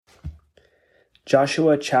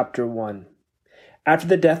Joshua chapter 1. After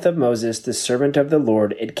the death of Moses, the servant of the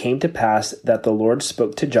Lord, it came to pass that the Lord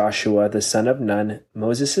spoke to Joshua, the son of Nun,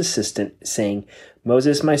 Moses' assistant, saying,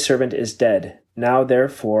 Moses, my servant, is dead. Now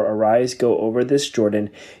therefore arise, go over this Jordan,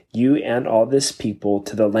 you and all this people,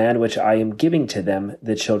 to the land which I am giving to them,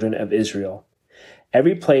 the children of Israel.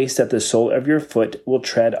 Every place that the sole of your foot will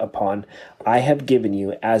tread upon, I have given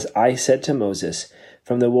you, as I said to Moses,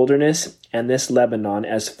 from the wilderness and this Lebanon,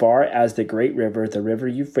 as far as the great river, the river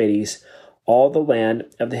Euphrates, all the land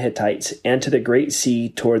of the Hittites, and to the great sea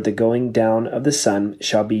toward the going down of the sun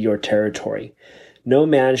shall be your territory. No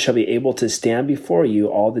man shall be able to stand before you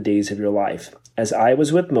all the days of your life. As I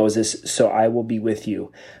was with Moses, so I will be with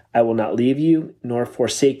you. I will not leave you nor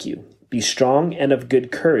forsake you. Be strong and of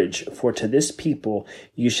good courage, for to this people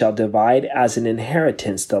you shall divide as an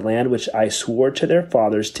inheritance the land which I swore to their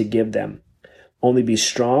fathers to give them. Only be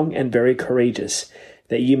strong and very courageous,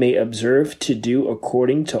 that you may observe to do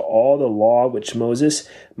according to all the law which Moses,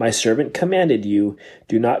 my servant, commanded you.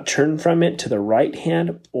 Do not turn from it to the right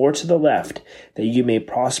hand or to the left, that you may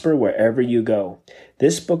prosper wherever you go.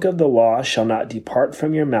 This book of the law shall not depart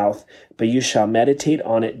from your mouth, but you shall meditate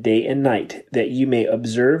on it day and night, that you may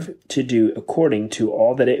observe to do according to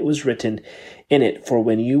all that it was written in it. For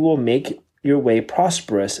when you will make your way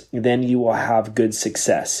prosperous, then you will have good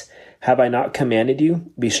success. Have I not commanded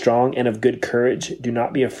you? Be strong and of good courage. Do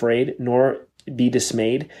not be afraid, nor be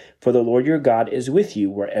dismayed, for the Lord your God is with you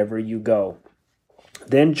wherever you go.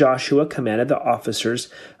 Then Joshua commanded the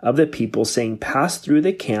officers of the people, saying, Pass through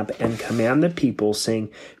the camp and command the people, saying,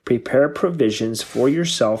 Prepare provisions for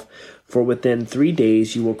yourself, for within 3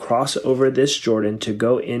 days you will cross over this Jordan to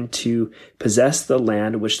go in to possess the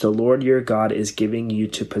land which the Lord your God is giving you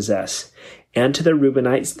to possess. And to the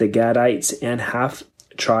Reubenites, the Gadites, and half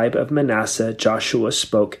tribe of Manasseh, Joshua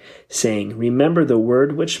spoke, saying, Remember the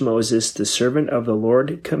word which Moses, the servant of the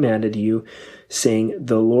Lord, commanded you, saying,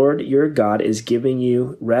 The Lord your God is giving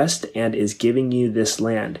you rest and is giving you this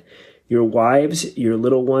land. Your wives, your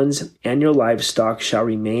little ones, and your livestock shall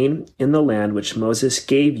remain in the land which Moses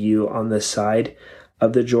gave you on the side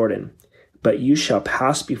of the Jordan. But you shall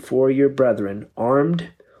pass before your brethren, armed,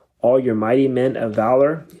 all your mighty men of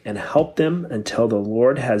valor, and help them until the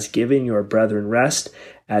Lord has given your brethren rest,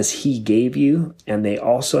 as he gave you, and they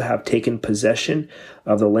also have taken possession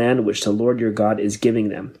of the land which the Lord your God is giving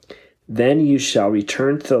them. Then you shall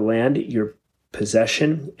return to the land your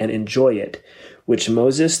possession and enjoy it, which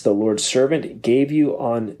Moses, the Lord's servant, gave you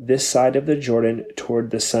on this side of the Jordan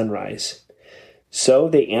toward the sunrise. So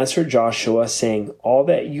they answered Joshua, saying, All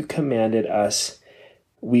that you commanded us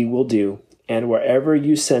we will do, and wherever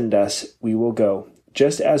you send us, we will go.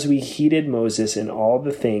 Just as we heeded Moses in all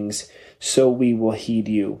the things, so we will heed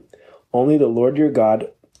you. Only the Lord your God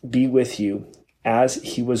be with you, as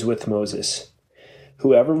he was with Moses.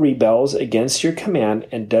 Whoever rebels against your command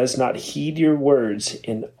and does not heed your words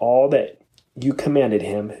in all that you commanded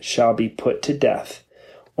him shall be put to death.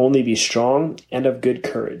 Only be strong and of good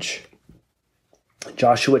courage.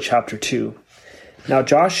 Joshua chapter 2. Now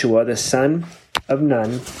Joshua, the son of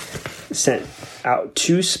Nun, sent out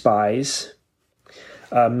 2 spies,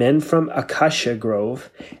 men from Acacia Grove,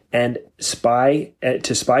 and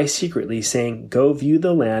to spy secretly, saying, Go view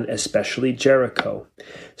the land, especially Jericho.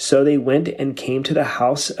 So they went and came to the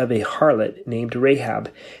house of a harlot named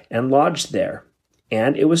Rahab, and lodged there.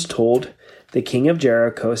 And it was told the king of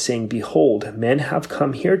Jericho, saying, Behold, men have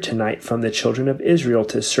come here tonight from the children of Israel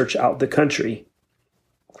to search out the country.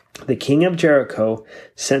 The king of Jericho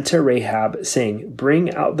sent to Rahab, saying,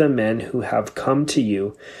 Bring out the men who have come to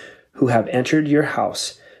you, who have entered your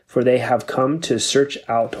house, for they have come to search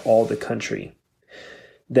out all the country.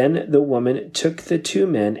 Then the woman took the 2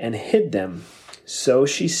 men and hid them. So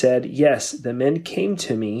she said, Yes, the men came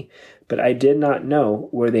to me, but I did not know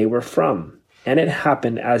where they were from. And it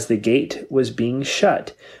happened as the gate was being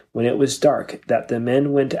shut, when it was dark, that the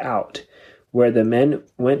men went out. Where the men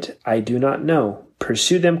went, I do not know.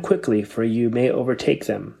 Pursue them quickly, for you may overtake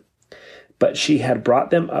them. But she had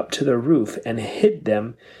brought them up to the roof and hid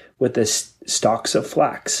them with the stalks of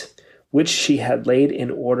flax, which she had laid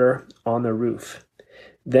in order on the roof.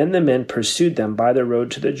 Then the men pursued them by the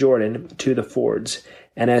road to the Jordan, to the fords.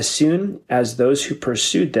 And as soon as those who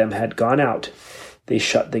pursued them had gone out, they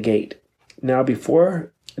shut the gate. Now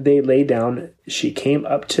before they lay down, she came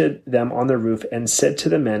up to them on the roof and said to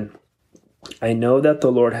the men, I know that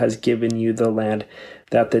the Lord has given you the land,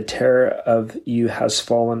 that the terror of you has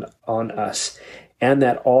fallen on us, and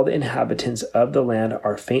that all the inhabitants of the land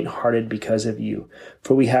are faint-hearted because of you.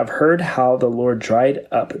 For we have heard how the Lord dried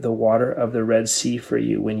up the water of the Red Sea for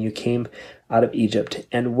you when you came out of Egypt,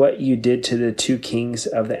 and what you did to the 2 kings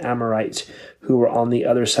of the Amorites who were on the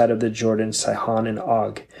other side of the Jordan, Sihon and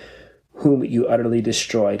Og, whom you utterly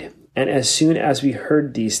destroyed. And as soon as we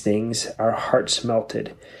heard these things, our hearts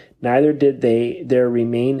melted. Neither did there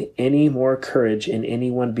remain any more courage in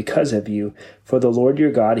anyone because of you, for the Lord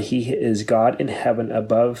your God, he is God in heaven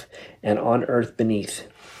above and on earth beneath.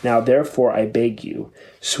 Now therefore I beg you,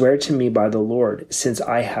 swear to me by the Lord, since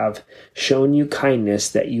I have shown you kindness,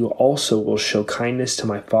 that you also will show kindness to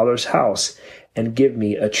my father's house, and give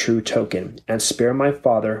me a true token, and spare my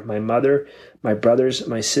father, my mother, my brothers,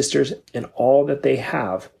 my sisters, and all that they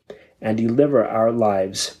have, and deliver our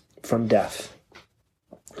lives from death.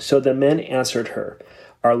 So the men answered her,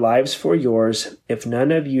 Our lives for yours, if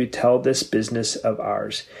none of you tell this business of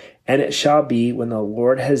ours. And it shall be, when the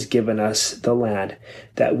Lord has given us the land,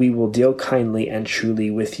 that we will deal kindly and truly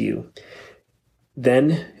with you.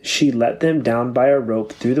 Then she let them down by a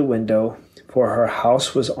rope through the window, for her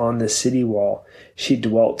house was on the city wall. She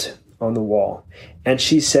dwelt on the wall. And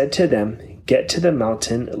she said to them, Get to the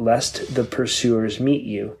mountain, lest the pursuers meet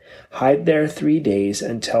you. Hide there 3 days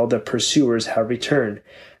until the pursuers have returned.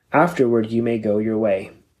 Afterward you may go your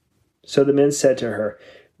way. So the men said to her,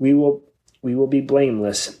 We will be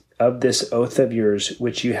blameless of this oath of yours,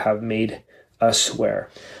 which you have made us swear.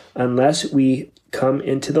 Unless we come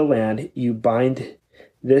into the land, you bind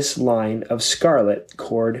this line of scarlet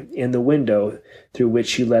cord in the window through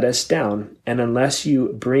which you let us down, and unless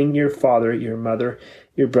you bring your father, your mother,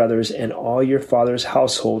 your brothers, and all your father's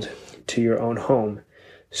household to your own home.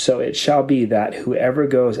 So it shall be that whoever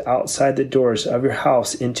goes outside the doors of your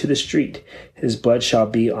house into the street, his blood shall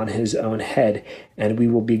be on his own head, and we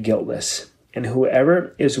will be guiltless. And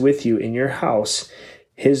whoever is with you in your house,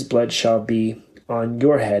 his blood shall be on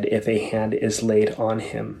your head if a hand is laid on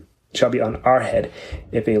him. Shall be on our head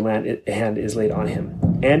if a hand is laid on him.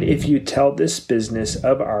 And if you tell this business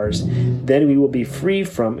of ours, then we will be free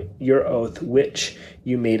from your oath which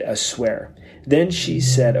you made us swear. Then she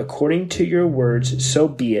said, According to your words, so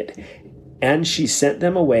be it. And she sent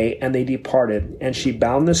them away, and they departed, and she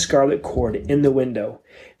bound the scarlet cord in the window.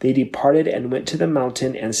 They departed and went to the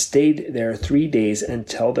mountain and stayed there 3 days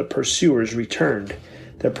until the pursuers returned.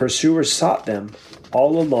 The pursuers sought them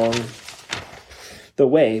all along the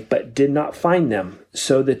way, but did not find them.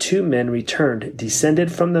 So the 2 men returned,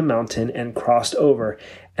 descended from the mountain, and crossed over.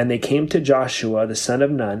 And they came to Joshua the son of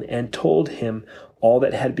Nun, and told him all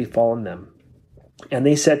that had befallen them. And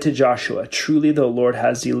they said to Joshua, Truly the Lord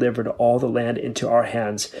has delivered all the land into our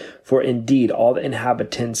hands, for indeed all the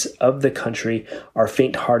inhabitants of the country are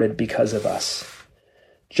faint-hearted because of us.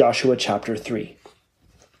 Joshua chapter 3.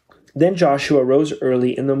 Then Joshua rose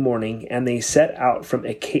early in the morning, and they set out from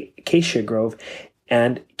Acacia Grove,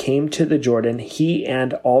 and came to the Jordan, he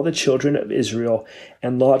and all the children of Israel,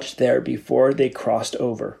 and lodged there before they crossed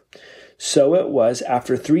over. So it was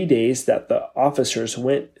after 3 days that the officers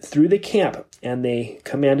went through the camp, and they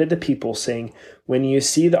commanded the people, saying, When you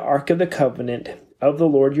see the ark of the covenant of the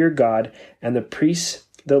Lord your God, and the priests,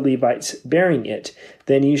 the Levites, bearing it,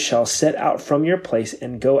 then you shall set out from your place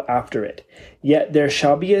and go after it. Yet there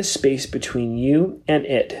shall be a space between you and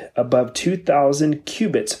it, above 2,000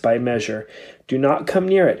 cubits by measure. Do not come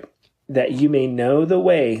near it, that you may know the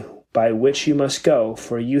way by which you must go,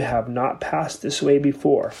 for you have not passed this way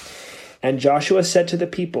before. And Joshua said to the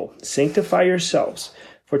people, Sanctify yourselves,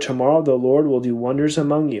 for tomorrow the Lord will do wonders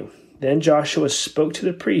among you. Then Joshua spoke to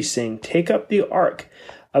the priests, saying, Take up the ark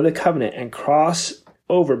of the covenant and cross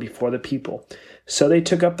over before the people. So they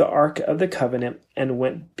took up the ark of the covenant and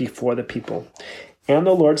went before the people. And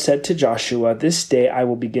the Lord said to Joshua, This day I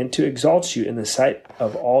will begin to exalt you in the sight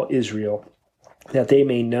of all Israel, that they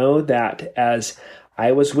may know that as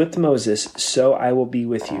I was with Moses, so I will be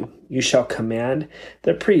with you. You shall command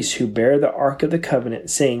the priests who bear the ark of the covenant,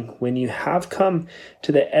 saying, When you have come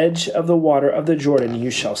to the edge of the water of the Jordan, you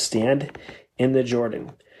shall stand in the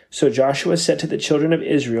Jordan. So Joshua said to the children of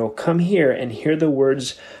Israel, Come here and hear the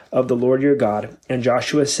words of the Lord your God. And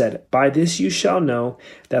Joshua said, By this you shall know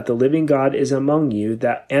that the living God is among you,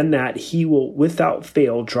 and that he will without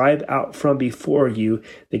fail drive out from before you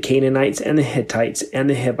the Canaanites and the Hittites and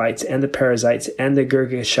the Hivites and the Perizzites and the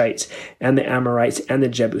Girgashites and the Amorites and the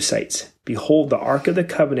Jebusites. Behold, the ark of the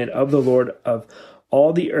covenant of the Lord of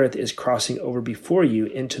all the earth is crossing over before you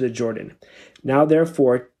into the Jordan. Now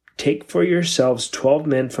therefore, take for yourselves 12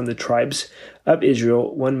 men from the tribes of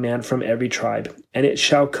Israel, 1 man from every tribe. And it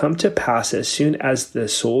shall come to pass, as soon as the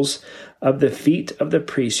soles of the feet of the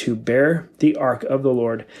priests who bear the ark of the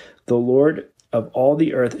Lord of all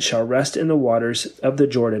the earth shall rest in the waters of the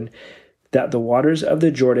Jordan, that the waters of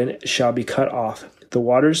the Jordan shall be cut off, the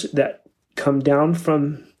waters that come down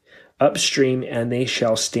from upstream, and they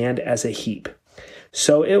shall stand as a heap.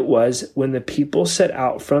 So it was, when the people set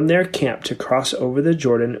out from their camp to cross over the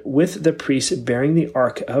Jordan, with the priests bearing the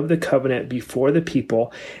ark of the covenant before the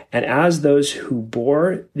people, and as those who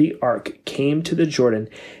bore the ark came to the Jordan,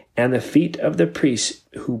 and the feet of the priests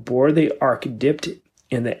who bore the ark dipped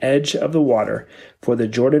in the edge of the water, for the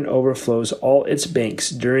Jordan overflows all its banks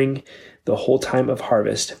during the whole time of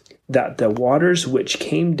harvest, that the waters which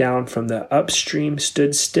came down from the upstream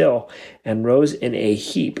stood still and rose in a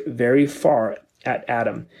heap very far at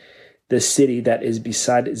Adam, the city that is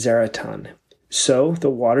beside Zaretan. So the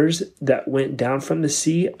waters that went down from the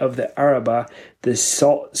sea of the Arabah, the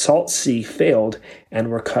salt sea, failed and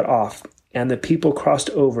were cut off, and the people crossed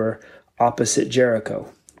over opposite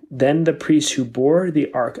Jericho. Then the priests who bore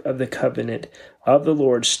the ark of the covenant of the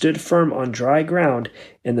Lord stood firm on dry ground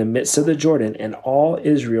in the midst of the Jordan, and all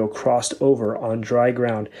Israel crossed over on dry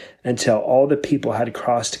ground until all the people had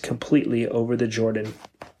crossed completely over the Jordan.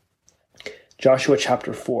 Joshua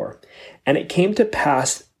chapter 4. And it came to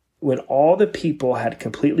pass, when all the people had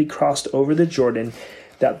completely crossed over the Jordan,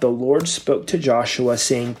 that the Lord spoke to Joshua,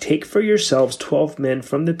 saying, Take for yourselves 12 men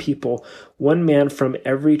from the people, 1 man from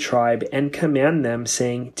every tribe, and command them,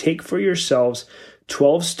 saying, Take for yourselves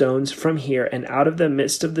 12 stones from here, and out of the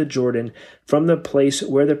midst of the Jordan, from the place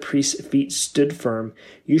where the priest's feet stood firm.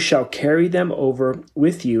 You shall carry them over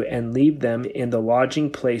with you, and leave them in the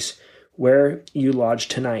lodging place where you lodge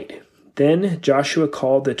tonight. Then Joshua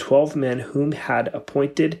called the 12 men whom had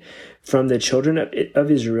appointed from the children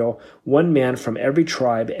of Israel, 1 man from every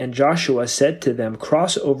tribe. And Joshua said to them,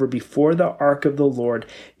 Cross over before the ark of the Lord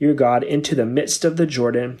your God into the midst of the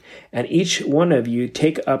Jordan, and each one of you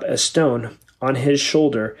take up a stone on his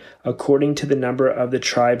shoulder, according to the number of the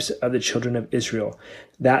tribes of the children of Israel,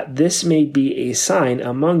 that this may be a sign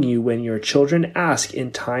among you when your children ask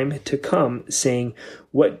in time to come, saying,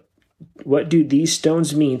 What do these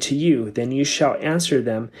stones mean to you? Then you shall answer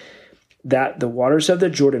them that the waters of the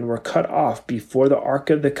Jordan were cut off before the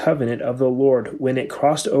ark of the covenant of the Lord. When it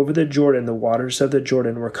crossed over the Jordan, the waters of the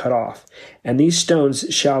Jordan were cut off. And these stones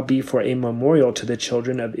shall be for a memorial to the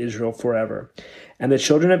children of Israel forever. And the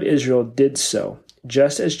children of Israel did so,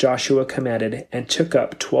 just as Joshua commanded, and took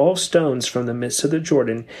up 12 stones from the midst of the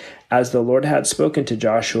Jordan, as the Lord had spoken to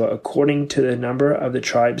Joshua, according to the number of the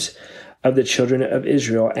tribes of the children of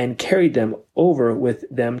Israel, and carried them over with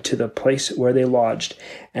them to the place where they lodged,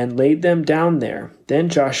 and laid them down there. Then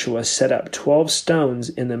Joshua set up 12 stones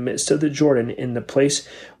in the midst of the Jordan, in the place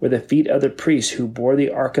where the feet of the priests who bore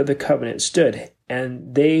the ark of the covenant stood,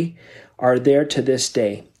 and they are there to this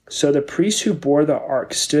day. So the priests who bore the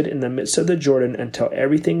ark stood in the midst of the Jordan until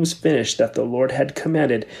everything was finished that the Lord had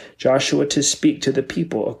commanded Joshua to speak to the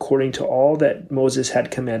people, according to all that Moses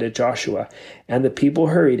had commanded Joshua. And the people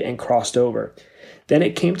hurried and crossed over. Then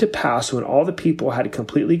it came to pass, when all the people had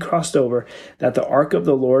completely crossed over, that the ark of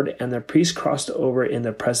the Lord and the priests crossed over in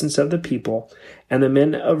the presence of the people. And the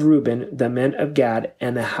men of Reuben, the men of Gad,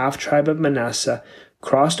 and the half-tribe of Manasseh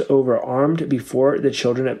crossed over armed before the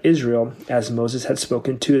children of Israel, as Moses had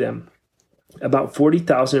spoken to them. About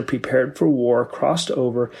 40,000 prepared for war crossed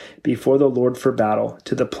over before the Lord for battle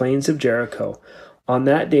to the plains of Jericho. On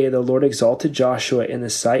that day the Lord exalted Joshua in the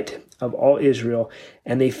sight of all Israel,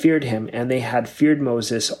 and they feared him, and they had feared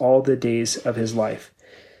Moses all the days of his life.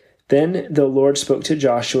 Then the Lord spoke to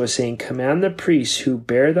Joshua, saying, Command the priests who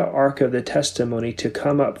bear the ark of the testimony to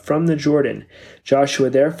come up from the Jordan. Joshua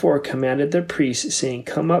therefore commanded the priests, saying,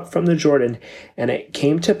 Come up from the Jordan. And it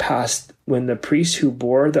came to pass, when the priests who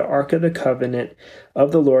bore the ark of the covenant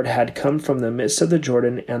of the Lord had come from the midst of the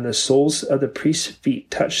Jordan, and the soles of the priests' feet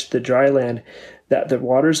touched the dry land, that the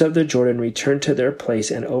waters of the Jordan returned to their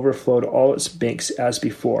place and overflowed all its banks as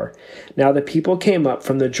before. Now the people came up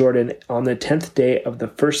from the Jordan on the 10th day of the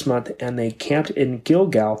first month, and they camped in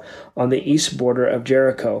Gilgal on the east border of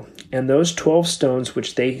Jericho. And those 12 stones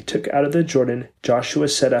which they took out of the Jordan, Joshua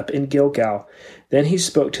set up in Gilgal. Then he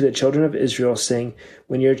spoke to the children of Israel, saying,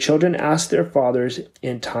 When your children ask their fathers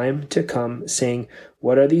in time to come, saying,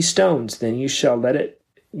 What are these stones? Then you shall let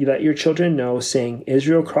your children know, saying,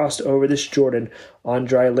 Israel crossed over this Jordan on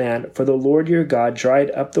dry land, for the Lord your God dried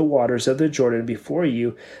up the waters of the Jordan before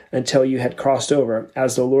you until you had crossed over,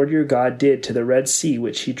 as the Lord your God did to the Red Sea,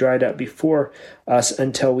 which he dried up before us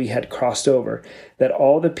until we had crossed over, that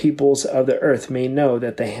all the peoples of the earth may know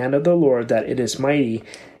that the hand of the Lord, that it is mighty,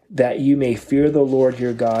 that you may fear the Lord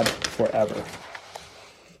your God forever.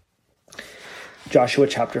 Joshua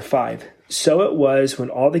chapter 5. So it was when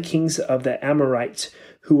all the kings of the Amorites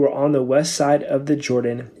who were on the west side of the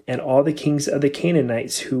Jordan, and all the kings of the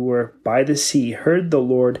Canaanites who were by the sea, heard the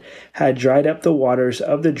Lord had dried up the waters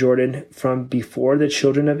of the Jordan from before the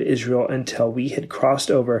children of Israel until we had crossed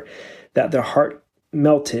over, that their heart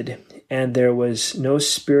melted, and there was no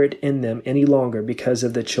spirit in them any longer because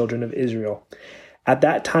of the children of Israel. At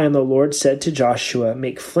that time the Lord said to Joshua,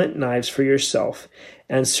 Make flint knives for yourself,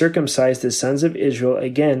 and circumcise the sons of Israel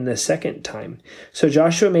again the second time. So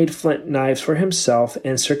Joshua made flint knives for himself,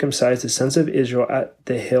 and circumcised the sons of Israel at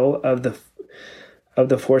the hill of the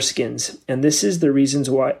foreskins. And this is the reason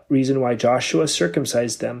why Joshua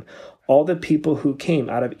circumcised them. All the people who came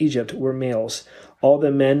out of Egypt were males. All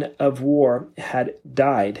the men of war had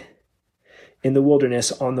died in the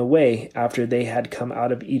wilderness on the way after they had come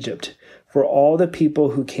out of Egypt. For all the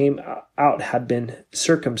people who came out had been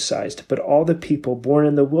circumcised, but all the people born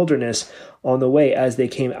in the wilderness on the way as they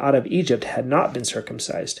came out of Egypt had not been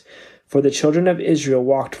circumcised. For the children of Israel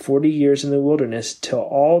walked 40 years in the wilderness, till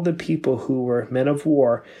all the people who were men of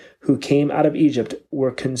war who came out of Egypt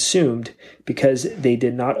were consumed, because they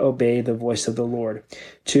did not obey the voice of the Lord,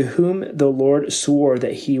 to whom the Lord swore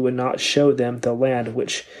that he would not show them the land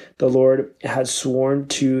which the Lord had sworn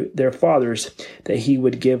to their fathers, that he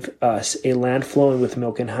would give us, a land flowing with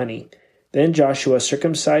milk and honey. Then Joshua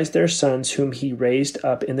circumcised their sons, whom he raised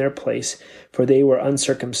up in their place, for they were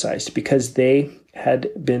uncircumcised, because they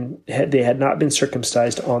had not been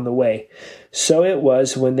circumcised on the way. So it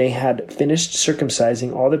was, when they had finished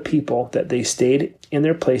circumcising all the people, that they stayed in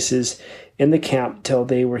their places in the camp till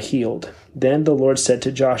they were healed. Then the Lord said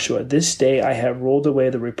to Joshua, This day I have rolled away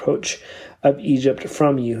the reproach of Egypt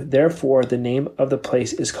from you. Therefore the name of the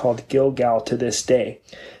place is called Gilgal to this day.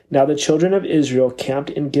 Now the children of Israel camped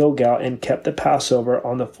in Gilgal and kept the Passover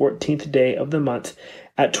on the 14th day of the month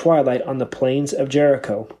at twilight on the plains of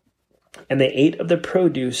Jericho. And they ate of the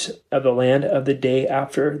produce of the land of the day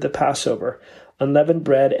after the Passover, unleavened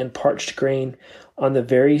bread and parched grain on the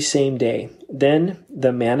very same day. Then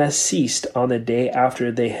the manna ceased on the day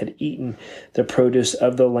after they had eaten the produce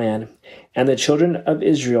of the land. And the children of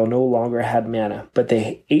Israel no longer had manna, but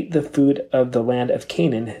they ate the food of the land of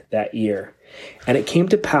Canaan that year. And it came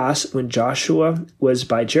to pass, when Joshua was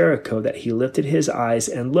by Jericho, that he lifted his eyes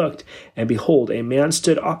and looked, and behold, a man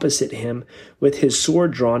stood opposite him with his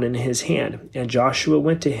sword drawn in his hand. And Joshua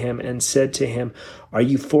went to him and said to him, Are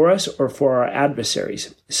you for us or for our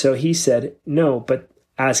adversaries? So he said, No, but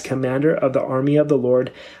as commander of the army of the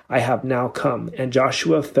Lord, I have now come. And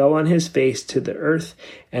Joshua fell on his face to the earth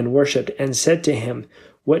and worshipped, and said to him,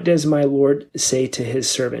 What does my Lord say to his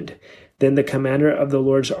servant? Then the commander of the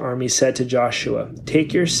Lord's army said to Joshua,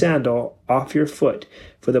 Take your sandal off your foot,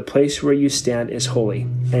 for the place where you stand is holy.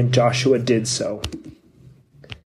 And Joshua did so.